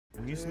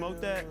you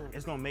smoke that,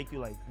 it's gonna make you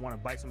like want to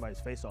bite somebody's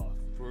face off.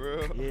 For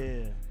real?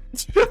 Yeah.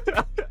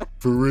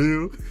 For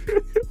real?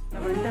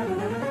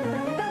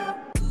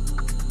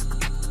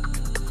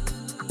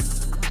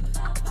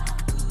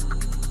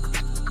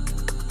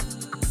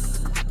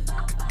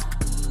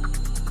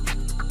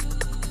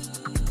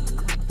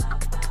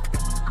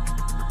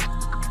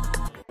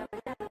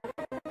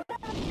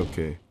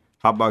 Okay.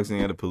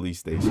 Hotboxing at a police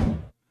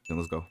station. Then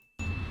let's go.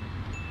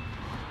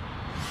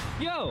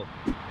 Yo,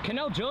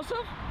 Kanel Joseph?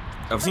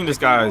 I've seen this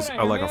guy's,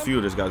 like a few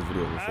of this guy's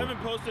videos I before. haven't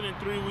posted in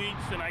 3 weeks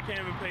and I can't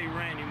even pay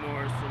rent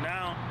anymore. So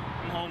now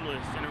I'm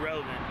homeless and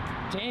irrelevant.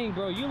 Dang,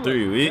 bro, you look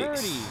 3 weeks.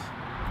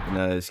 dirty.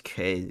 No, it's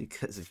crazy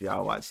because if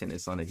y'all watching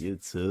this on the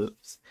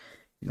YouTubes,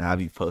 you know, I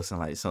be posting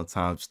like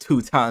sometimes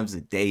 2 times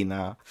a day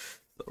now.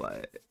 So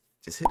like,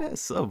 just hit that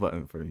sub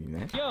button for me,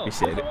 man. Yo, there's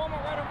Appreciate a it.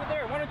 Walmart right over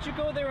there. Why don't you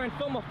go there and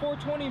film a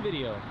 420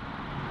 video?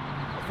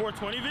 A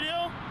 420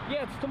 video?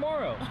 Yeah, it's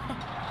tomorrow.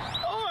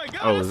 Oh my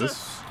god. Oh, is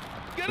this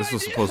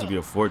was supposed to be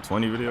a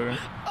 420 video game?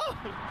 Oh.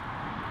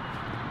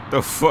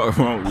 The fuck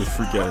wrong with this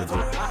freak ass dude?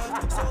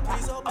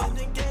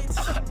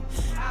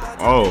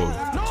 Oh.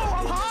 No,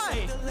 I'm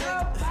high.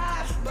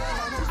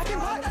 I can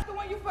run. That's the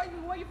one you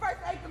first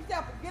ate them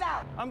samples. Get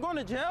out. I'm going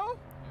to jail?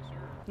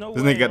 No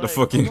This way. nigga got the like,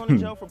 fucking I'm going to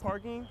jail for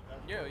parking?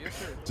 Yeah, yes,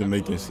 sir.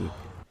 Jamaican shit.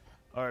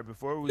 All right,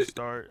 before we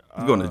start,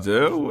 You going to jail?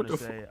 I just What want the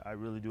to say I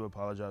really do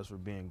apologize for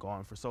being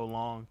gone for so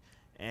long,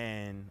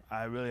 and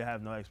I really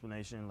have no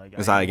explanation. Like,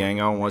 It's alright,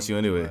 gang. I don't want you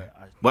anyway.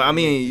 But I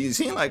mean, you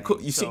seem like cool.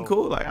 You seem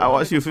cool. Like I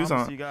watched you a few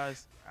times. You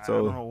guys,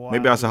 So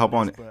maybe I should hop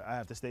on it. But I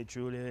have to stay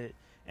true to it,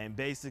 and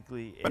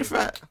basically, Matter of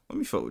fact, let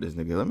me fuck with this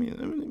nigga. Let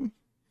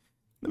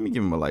me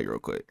give him a like real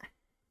quick.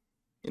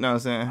 You know what I'm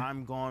saying?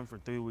 I'm gone for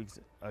 3 weeks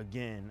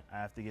again. I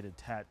have to get a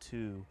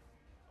tattoo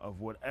of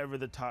whatever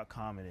the top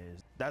comment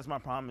is. That's my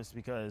promise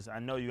because I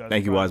know you guys.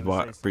 Thank you, probably Wisebot.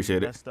 say some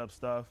Appreciate it. messed up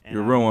stuff. And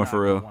You're a real one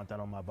for real. I want that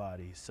on my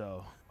body.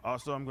 So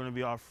also, I'm going to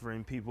be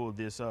offering people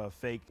this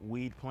fake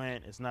weed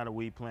plant. It's not a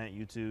weed plant,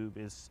 YouTube.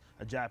 It's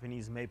a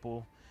Japanese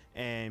maple,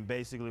 and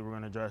basically we're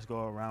going to just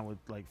go around with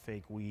like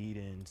fake weed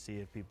and see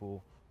if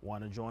people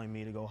want to join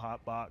me to go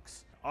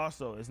hotbox.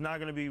 Also, it's not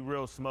going to be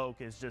real smoke.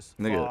 It's just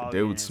Nigga, fog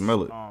they would and,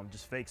 smell it.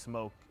 Just fake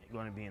smoke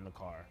going to be in the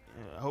car.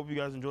 I hope you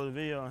guys enjoy the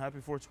video and happy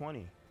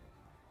 420.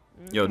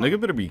 Yo, nigga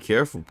better be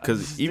careful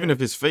because even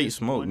if it's fake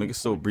smoke, nigga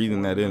still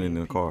breathing that in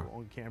the car.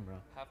 On camera.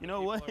 You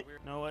know what? You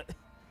know what?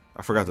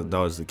 I forgot to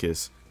dodge the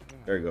kiss.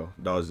 There you go.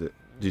 Dodged it.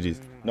 GG's.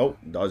 Nope.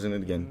 Dodging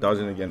it again.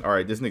 Dodging it again. All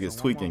right, this nigga's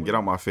tweaking. Get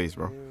out my face,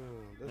 bro.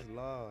 That's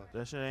live.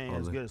 That shit ain't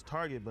as good as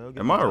Target, but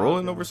Am I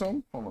rolling over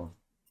something? Hold on.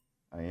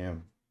 I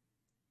am.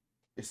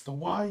 It's the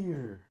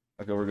wire.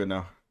 Okay, we're good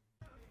now.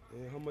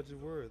 Yeah, how much is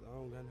worth? I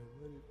don't got no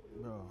money.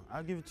 Bro,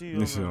 I'll give it to you.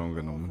 This shit don't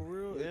got no money. For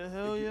real? Yeah,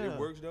 hell yeah. It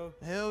works though?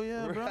 Hell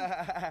yeah, bro.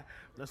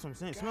 That's what I'm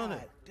saying. Smell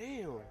that.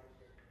 Damn.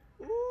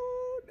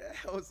 Ooh,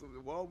 that was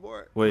some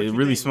Walmart. Wait, it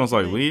really smells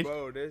like weed?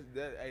 Bro,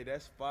 hey,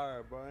 that's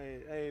fire, bro.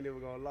 I ain't never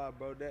gonna lie,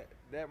 bro.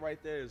 That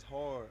right there is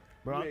hard.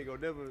 Bro, you ain't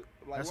gonna never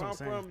like that's where I'm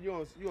what I'm from.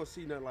 You don't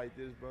see nothing like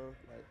this, bro.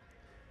 Like,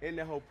 in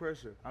that whole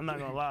pressure. I'm not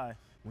gonna lie.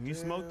 When you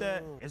smoke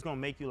that, it's gonna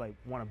make you like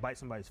want to bite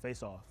somebody's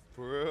face off.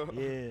 For real?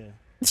 Yeah.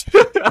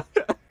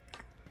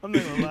 I'm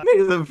not gonna lie.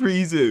 Niggas are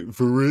freezing.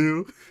 For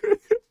real?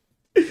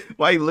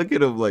 Why you look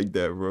at him like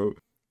that, bro?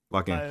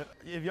 Lock in.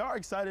 If y'all are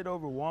excited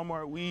over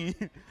Walmart weed,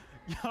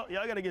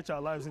 y'all gotta get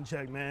y'all lives in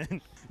check,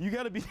 man. You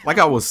gotta be Like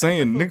I was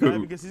saying,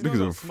 because he's niggas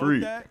gonna are smoke free.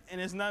 that,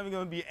 and it's not even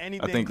gonna be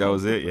anything. I think that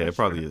was it. Yeah, it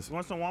probably is. You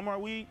want some Walmart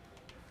weed?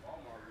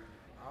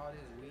 All this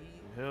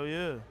weed? Hell yeah.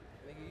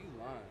 Nigga, you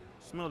lying.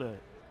 Smell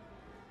that.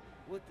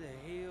 What the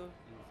hell?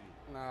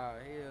 Nah,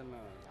 hell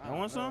no. You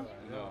want some?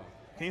 No.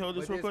 Can you hold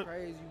this But real quick?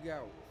 crazy you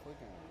got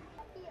fucking...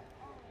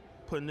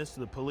 Putting this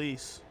to the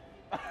police.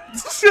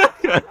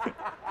 Yeah,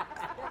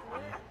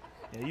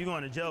 you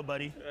going to jail,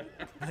 buddy.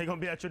 They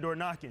gonna be at your door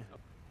knocking.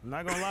 I'm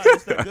not gonna lie,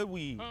 this that good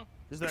weed. Huh?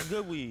 This that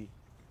good weed.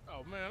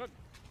 Oh man, I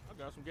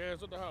got some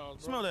gas at the house,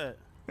 bro. Smell that.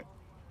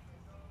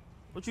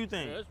 What you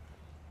think? Yeah,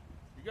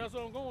 you got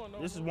something going though.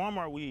 This is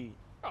Walmart weed.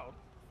 Oh,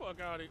 fuck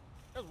out of it.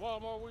 That's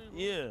Walmart weed, bro?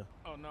 Yeah.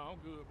 Oh no, I'm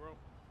good, bro.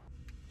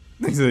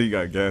 They said you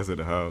got gas at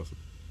the house.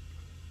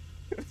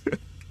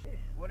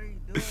 What are you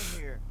doing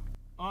here?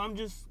 Oh, I'm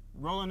just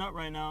rolling up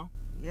right now.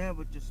 Yeah,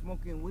 but you're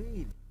smoking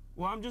weed.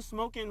 Well, I'm just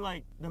smoking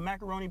like the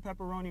macaroni,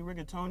 pepperoni,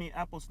 rigatoni,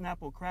 apple,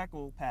 snapple,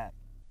 crackle pack.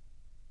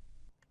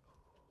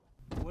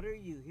 What are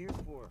you here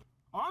for?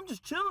 Oh, I'm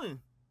just chilling.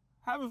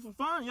 Having some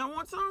fun. Y'all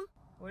want some?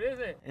 What is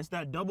it? It's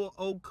that double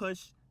O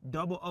Kush,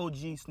 double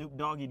OG Snoop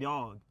Doggy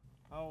Dogg.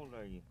 How old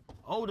are you?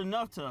 Old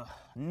enough to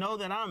know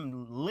that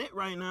I'm lit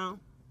right now.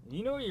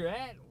 You know where you're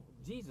at?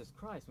 Jesus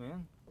Christ,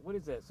 man. What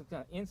is that? Some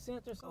kind of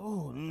incense or something?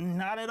 Oh,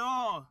 not at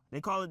all.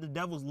 They call it the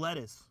devil's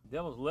lettuce.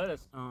 Devil's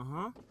lettuce.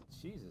 Uh-huh.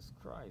 Jesus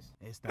Christ.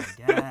 It's that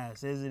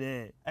gas, isn't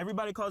it?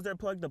 Everybody calls their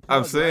plug the plug.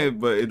 I'm saying, right?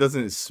 but it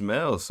doesn't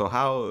smell. So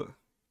how?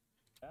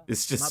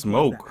 It's just My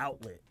plug's smoke. the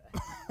outlet.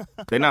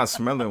 They're not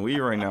smelling weed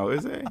right now,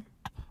 is they?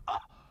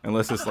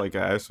 Unless it's like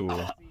an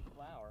actual.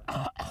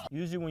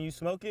 Usually when you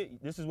smoke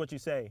it, this is what you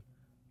say.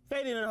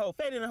 Fade in the hole,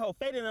 fade in the hole,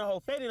 fade in the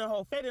hole, fade in the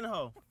hole, fade in the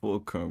hole.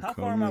 Full come. How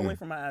far am I away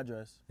from my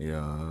address?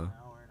 Yeah.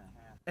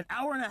 An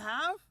hour and a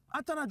half?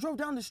 I thought I drove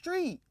down the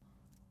street.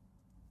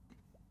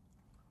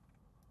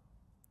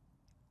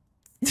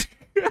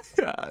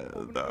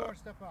 Open the door,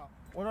 step out.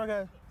 What do I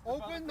got?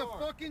 Open the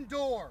fucking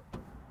door.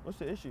 What's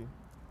the issue?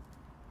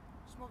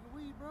 Smoking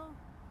weed, bro.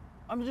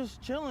 I'm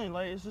just chilling.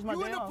 Like, it's just my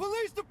You day in the off.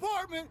 police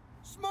department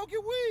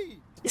smoking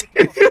weed.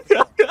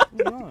 What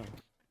you doing?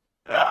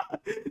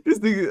 This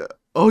nigga.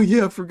 Oh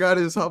yeah, I forgot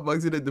his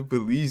hotboxing at the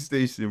police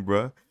station,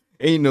 bro.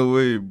 Ain't no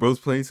way, bro's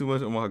playing too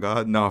much. Oh my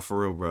god, nah,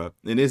 for real, bro.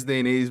 In this day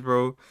and age,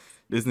 bro,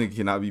 this nigga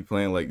cannot be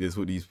playing like this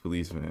with these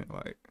policemen.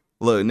 Like,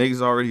 look, niggas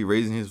already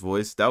raising his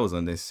voice. That was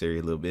unnecessary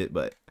a little bit,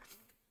 but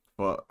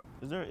fuck.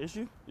 Is there an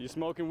issue? You're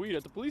smoking weed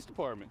at the police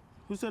department.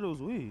 Who said it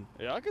was weed?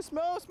 Yeah, I can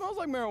smell. It smells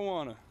like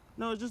marijuana.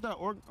 No, it's just that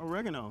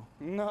oregano.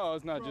 No,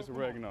 it's not just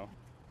oregano.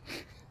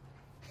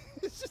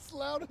 It's just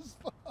loud as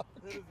fuck.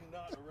 It is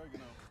not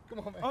oregano. Come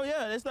on, man. Oh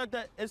yeah, it's like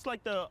that. It's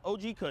like the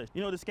OG Kush.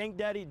 You know the Skank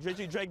Daddy,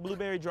 Drizzy Drake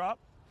Blueberry Drop.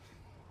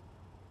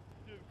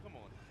 Dude, come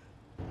on.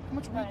 How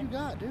much weed you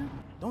got, dude?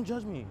 Don't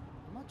judge me.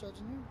 I'm not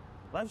judging you.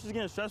 Life's just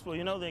getting stressful.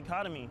 You know the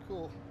economy.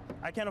 Cool.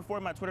 I can't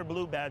afford my Twitter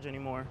Blue badge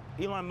anymore.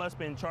 Elon Musk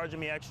been charging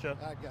me extra.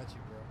 I got you,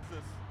 bro.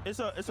 It's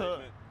a.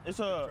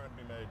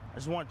 I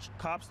just want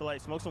cops to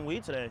like smoke some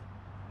weed today.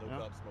 No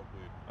cops smoke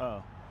weed.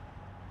 Oh.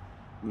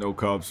 No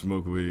cops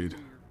smoke weed.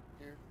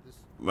 Here, this.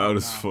 Loud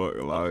as fuck,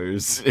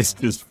 liars. It's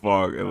just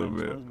fog I'm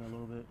element. a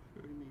little bit.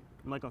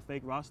 I'm like a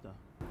fake Rasta.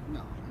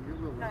 No, you're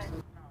real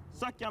racist.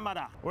 Suck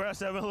Yamada. We're at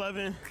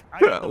 7-Eleven.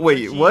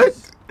 Wait, what?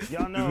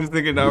 Y'all know. Did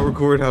this nigga not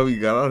record how he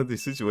got out of the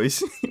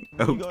situation? You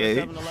go to Okay.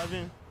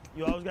 7-Eleven,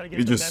 you always gotta get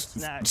You the best just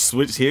snack.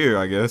 switch here,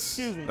 I guess.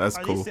 Excuse me. That's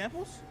are cool. these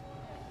samples?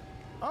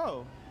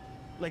 Oh.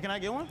 Like, can I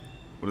get one?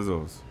 What is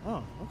those?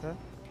 Oh, okay.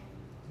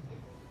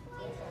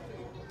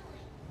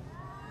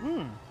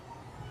 Mmm.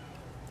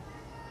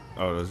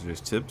 Oh, those are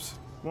just chips?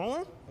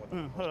 Want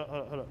one? Hold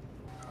up.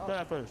 Try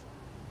that first.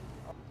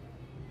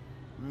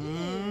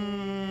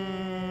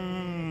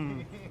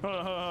 Mmm. Hold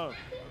up.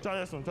 Try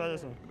this one.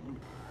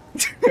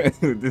 This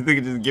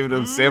nigga just giving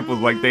them samples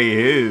like they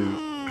his.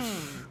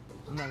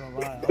 I'm not gonna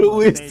lie.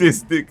 Who is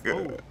this Oh,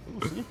 nigga?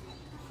 see? You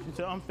can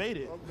tell I'm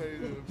faded.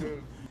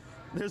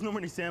 There's no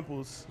more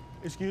samples.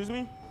 Excuse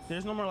me?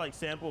 There's no more like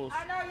samples.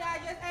 I know y'all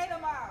just ate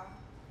them all.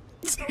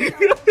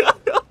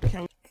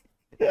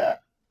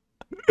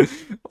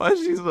 Why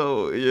she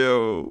so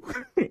yo?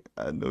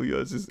 I know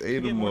y'all just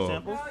ate Get them more all.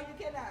 samples? No, you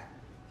cannot.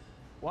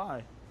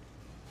 Why?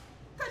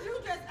 Because you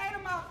just ate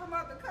them all from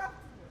other customers.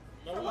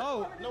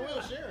 Oh, No, we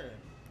were sharing.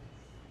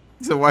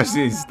 So why she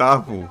didn't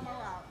stop him?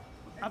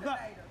 I've got.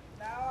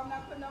 No, I'm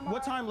not putting them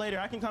What on. time later?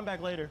 I can come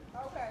back later.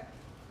 Okay.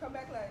 Come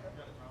back later.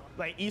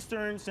 Like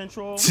Eastern,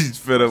 Central. She's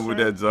fed up with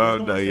that Western.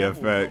 job There's now. no Yeah,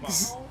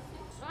 samples. facts.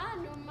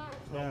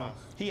 Yeah.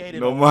 He ate it.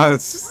 No all.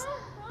 mas.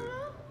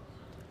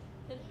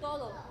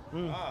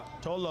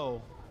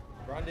 Tolo.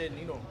 Grande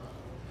Nino.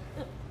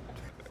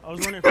 I was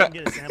wondering if I can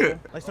get a sample.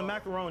 Like some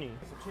macaroni.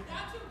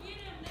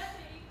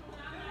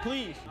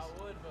 Please. I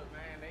would, but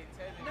man, they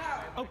tell me.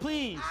 Oh,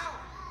 please.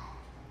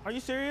 Are you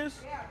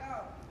serious? Yeah, go.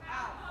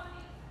 Out.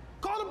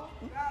 Call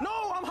him. No,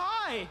 I'm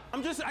high.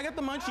 I got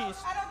the munchies.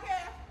 I don't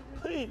care.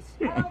 Please.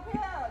 I don't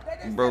care. They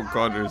just Bro said,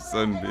 called I her don't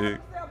son care. big.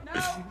 No,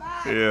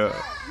 bye. Yeah.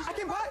 I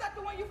can buy that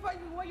the when you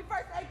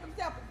first ate them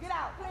samples. Get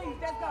out, please.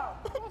 Let's go.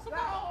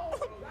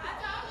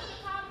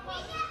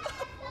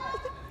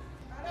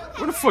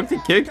 Where the fuck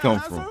did cake Can I come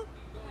have from? some?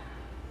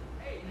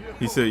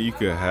 He said you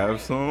could have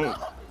some.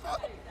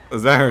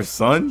 Is that her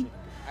son?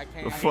 I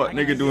can't. The fuck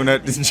nigga doing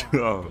that to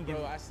job?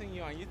 Bro, I seen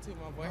you on YouTube,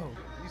 my boy.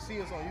 You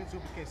see us on YouTube,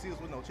 you can't see us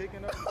with no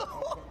chicken up.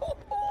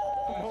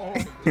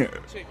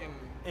 Chicken.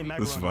 Hey,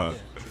 That's macaroni.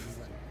 fine.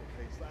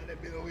 Slide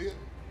that bit over here.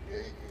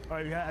 All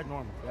right, you gotta act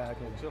normal. Yeah,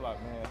 okay. Chill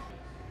out, man.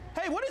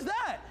 Hey, what is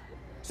that?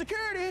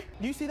 Security.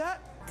 Do you see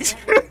that?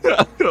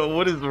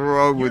 What is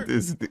wrong with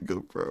this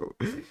nigga, bro?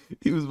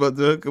 He was about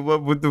to hook him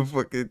up with the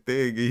fucking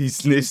thing and he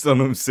snitched on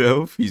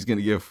himself. He's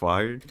gonna get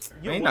fired.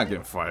 Man, he's not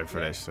getting fired for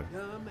that shit.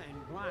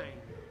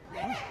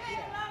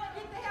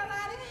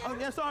 Oh,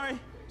 yeah, sorry.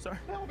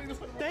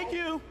 Thank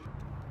you.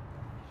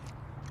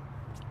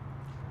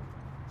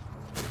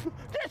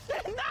 This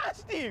shit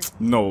nasty.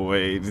 No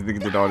way. This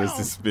nigga did all this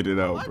to spit it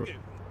out, bro.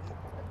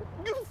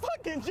 You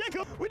fucking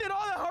jiggle. We did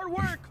all that hard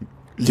work.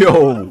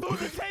 Yo, Food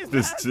that tastes just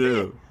nasty.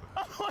 chill.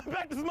 I'm going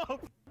back to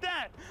smoke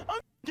that. I'm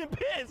fucking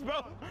pissed,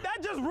 bro.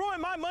 That just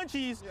ruined my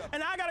munchies,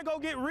 and I gotta go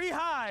get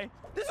re-high.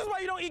 This is why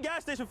you don't eat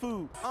gas station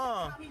food.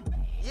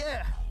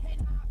 Yeah.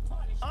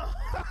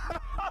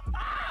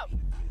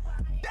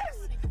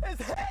 This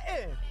is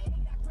hitting.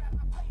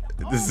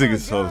 This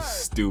nigga's so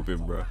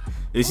stupid, bro.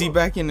 Is he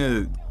back in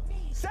the...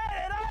 Set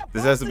it up.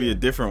 This has to be a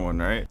different one,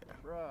 right?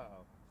 Bro,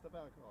 step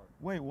out of the car.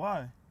 Wait,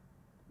 why?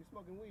 You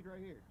smoking weed right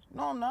here.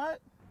 No, I'm not.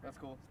 That's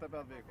cool. Step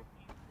out of the vehicle.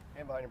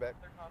 Hand behind your back.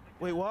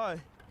 Wait, why?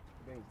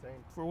 Being insane.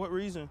 For what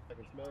reason? I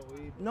can smell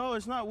weed. No,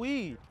 it's not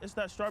weed. It's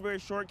that strawberry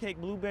shortcake,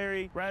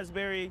 blueberry,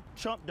 raspberry,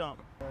 chump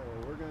dump. Oh,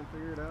 we're gonna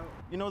figure it out.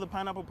 You know the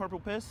pineapple purple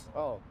piss?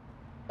 Oh.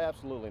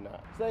 Absolutely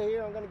not. Stay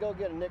here. I'm gonna go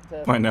get a nick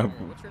test.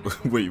 Pineapple.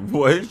 Wait, The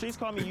what? streets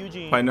call me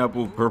Eugene.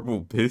 Pineapple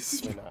purple piss.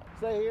 Absolutely not.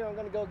 Stay here. I'm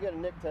gonna go get a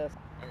nick test.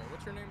 Okay,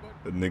 what's your name, bud?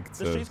 The Nick The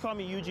streets test. call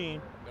me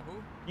Eugene. The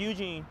who?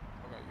 Eugene.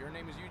 Okay, your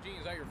name is Eugene.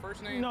 Is that your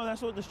first name? No,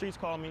 that's what the streets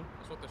call me.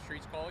 That's what the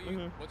streets call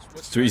you?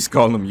 What's Streets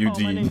call him Oh, my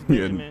Eugene. name's Yeah.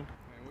 Benjamin. Man,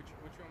 what you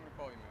want me to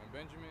call you, man?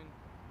 Benjamin?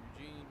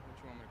 Eugene? What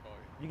you want me to call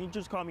you? You can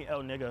just call me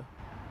El Nigga.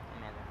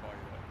 I'm not gonna call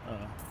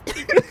you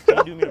that. Can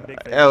you do me a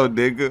big favor? Hell,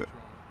 nigga.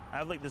 I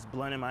have like this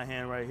blunt in my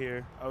hand right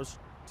here. I was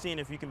seeing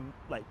if you can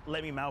like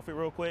let me mouth it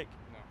real quick.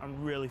 No.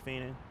 I'm really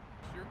fiending.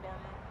 Is your car,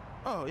 man?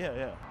 Oh yeah,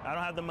 yeah. I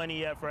don't have the money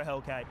yet for a Hellcat,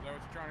 Is that what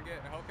you're trying to get?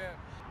 A Hellcat?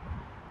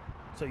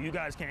 so you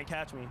guys can't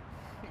catch me.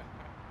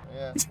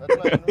 Yeah, that's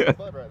like the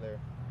butt right there.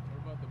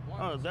 What about the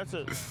blunt? Oh, that's a.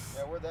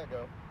 Yeah, where'd that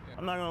go?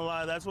 I'm not gonna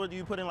lie. That's what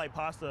you put in like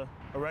pasta,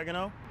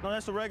 oregano. No,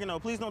 that's oregano.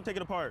 Please don't take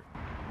it apart.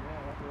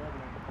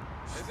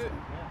 Is it?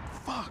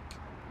 Fuck.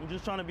 I'm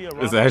just trying to be a. It's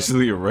Rasta.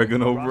 actually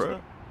oregano, Rasta?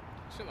 bro.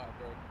 Chill out,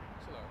 bro.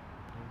 Chill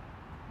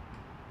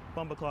out.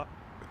 Bumper clock.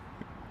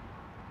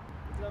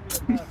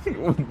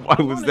 Why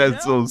was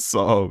that so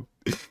soft?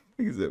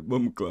 He said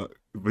bum clock,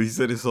 but he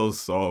said it's so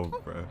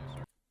soft, bro.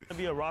 To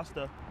be a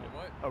Rasta. A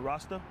what? A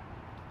Rasta.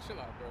 Chill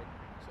out, bro.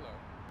 Chill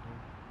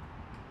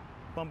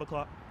out. Bumper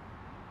clock.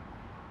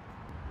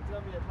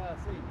 Tell me a class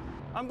C.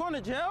 I'm going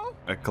to jail?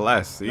 A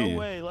class C. No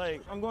way.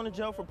 Like I'm going to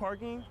jail for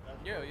parking.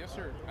 Yeah, yes,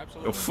 sir.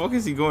 Absolutely. The fuck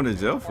is he going to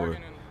jail for?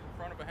 Parking in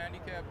front of a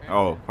handicap. and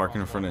Oh,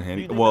 parking in front of Do you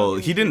handy. think Well, that'll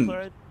he give me didn't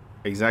street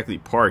cred? exactly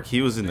park.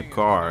 He was in the Thing is,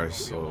 car,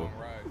 it's gonna be a so. long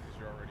ride 'cause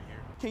you're already here.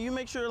 Can you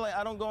make sure like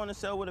I don't go in a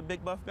cell with a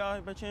big buff guy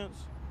by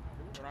chance?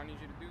 What I need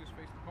you to do is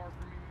face the car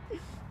for me,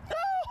 man.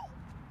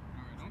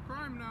 Alright, don't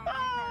cry now. Don't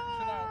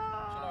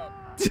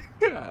cry.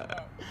 Chill out. Chill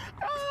out.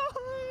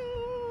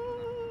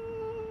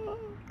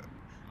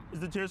 Is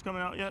the tears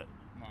coming out yet?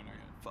 No, not yet.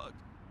 Fuck.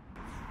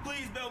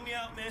 Please bail me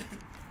out, man.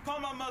 Call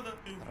my mother.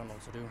 I don't know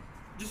what to do.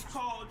 Just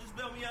call. Just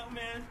bail me out,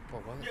 man.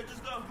 What? Yeah,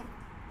 just go.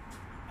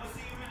 I'll see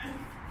you, man.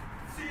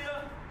 See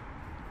ya.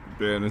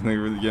 Damn, this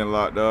nigga really getting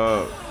locked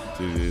up.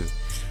 Dude,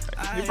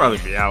 he'll probably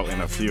be out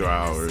in a few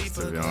hours,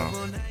 to be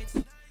honest.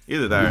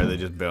 Either that or they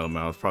just bail him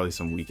out. It's probably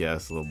some weak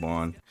ass little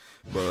bond.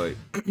 But like,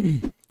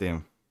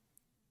 damn.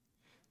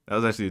 That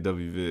was actually a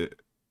W vid.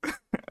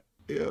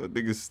 Yo,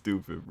 nigga's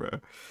stupid, bro.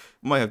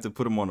 Might have to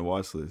put him on the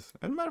watch list.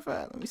 As a matter of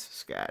fact, let me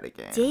subscribe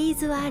again.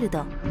 J's ワール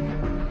ド